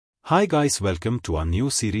Hi guys, welcome to our new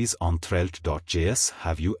series on Threlte.js.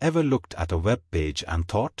 Have you ever looked at a web page and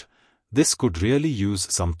thought, this could really use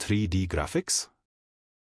some 3D graphics?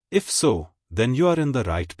 If so, then you are in the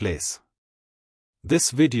right place.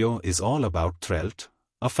 This video is all about Threlte,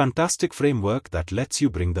 a fantastic framework that lets you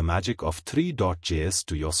bring the magic of Threlte.js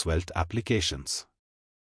to your Svelte applications.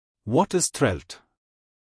 What is Threlte?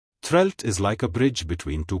 Threlte is like a bridge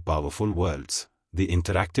between two powerful worlds, the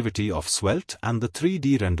interactivity of Svelte and the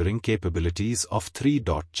 3D rendering capabilities of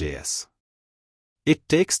Threlte.js. It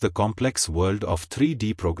takes the complex world of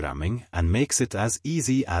 3D programming and makes it as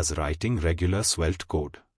easy as writing regular Svelte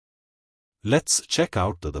code. Let's check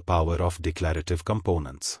out the power of declarative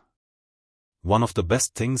components. One of the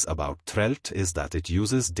best things about Threlte is that it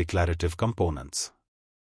uses declarative components.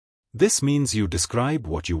 This means you describe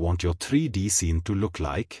what you want your 3D scene to look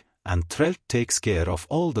like, and Threlte takes care of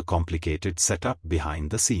all the complicated setup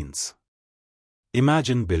behind the scenes.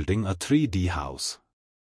 Imagine building a 3D house.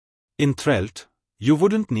 In Threlte, you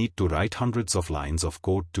wouldn't need to write hundreds of lines of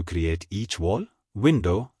code to create each wall,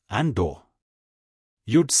 window, and door.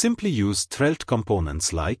 You'd simply use Threlte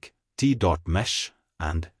components like t.mesh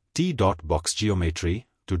and t.boxGeometry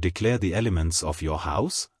to declare the elements of your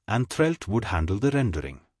house, and Threlte would handle the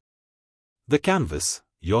rendering. The canvas,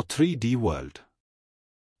 your 3D world.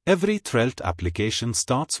 Every Threlte application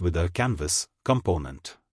starts with a canvas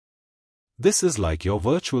component. This is like your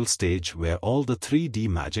virtual stage where all the 3D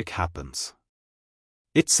magic happens.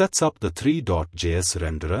 It sets up the Threlte.js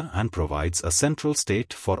renderer and provides a central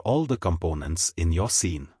state for all the components in your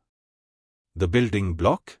scene. The building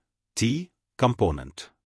block, T component.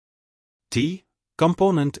 T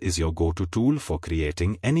component is your go-to tool for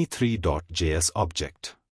creating any Threlte.js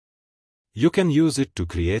object. You can use it to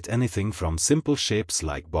create anything from simple shapes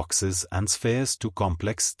like boxes and spheres to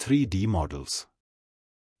complex 3D models.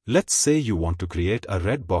 Let's say you want to create a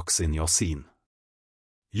red box in your scene.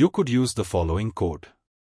 You could use the following code.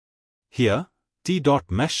 Here,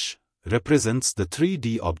 t.mesh represents the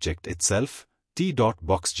 3D object itself,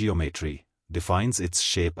 t.boxGeometry defines its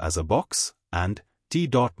shape as a box, and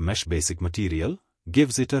t.meshBasicMaterial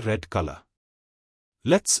gives it a red color.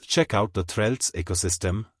 Let's check out the Threlte's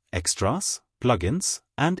ecosystem, extras, plugins,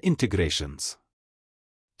 and integrations.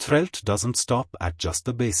 Threlte doesn't stop at just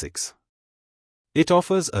the basics. It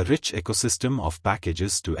offers a rich ecosystem of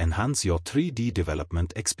packages to enhance your 3D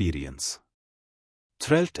development experience.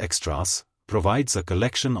 Threlte Extras provides a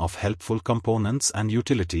collection of helpful components and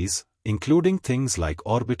utilities, including things like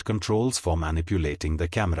orbit controls for manipulating the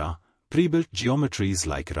camera, pre-built geometries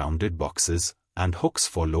like rounded boxes, and hooks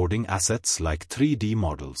for loading assets like 3D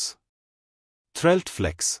models. Threlte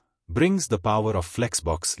Flex brings the power of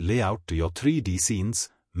Flexbox layout to your 3D scenes,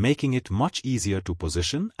 making it much easier to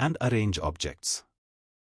position and arrange objects.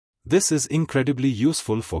 This is incredibly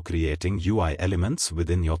useful for creating UI elements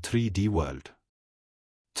within your 3D world.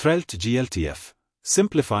 Threlte GLTF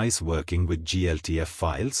simplifies working with GLTF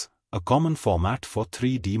files, a common format for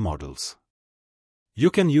 3D models. You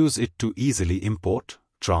can use it to easily import,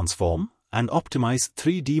 transform, and optimize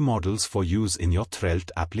 3D models for use in your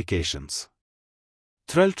Threlte applications.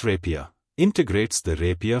 Threlte Rapier integrates the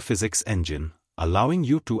Rapier physics engine, allowing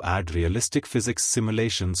you to add realistic physics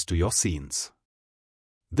simulations to your scenes.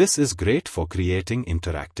 This is great for creating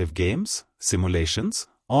interactive games, simulations,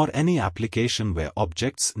 or any application where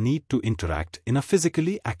objects need to interact in a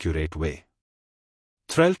physically accurate way.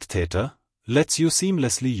 Threlte Theater lets you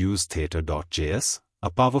seamlessly use Theater.js, a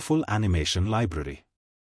powerful animation library.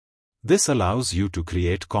 This allows you to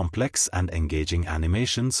create complex and engaging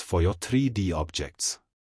animations for your 3D objects.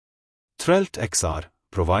 Threlte XR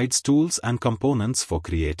provides tools and components for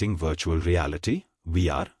creating virtual reality,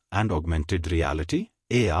 VR, and augmented reality,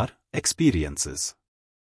 AR, experiences.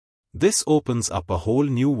 This opens up a whole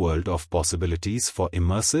new world of possibilities for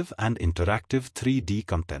immersive and interactive 3D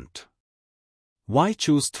content. Why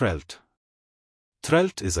choose Threlte?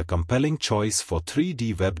 Threlte is a compelling choice for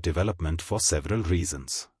 3D web development for several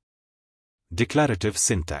reasons. Declarative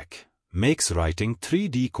syntax makes writing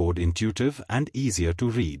 3D code intuitive and easier to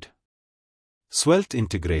read. Svelte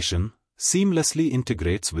integration seamlessly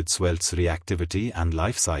integrates with Svelte's reactivity and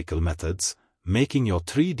lifecycle methods, making your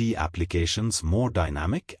 3D applications more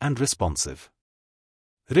dynamic and responsive.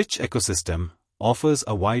 Rich ecosystem offers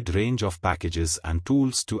a wide range of packages and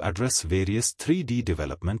tools to address various 3D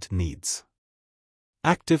development needs.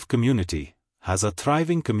 Active community has a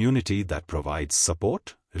thriving community that provides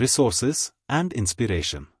support, resources, and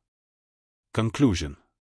inspiration. Conclusion.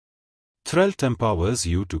 Threlte empowers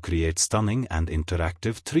you to create stunning and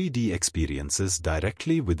interactive 3D experiences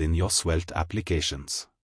directly within your Svelte applications.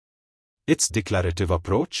 Its declarative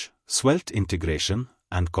approach, Svelte integration,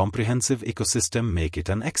 and comprehensive ecosystem make it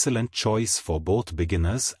an excellent choice for both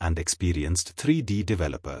beginners and experienced 3D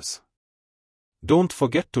developers. Don't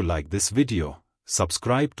forget to like this video,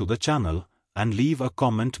 subscribe to the channel, and leave a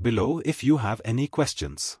comment below if you have any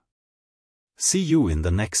questions. See you in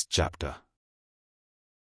the next chapter.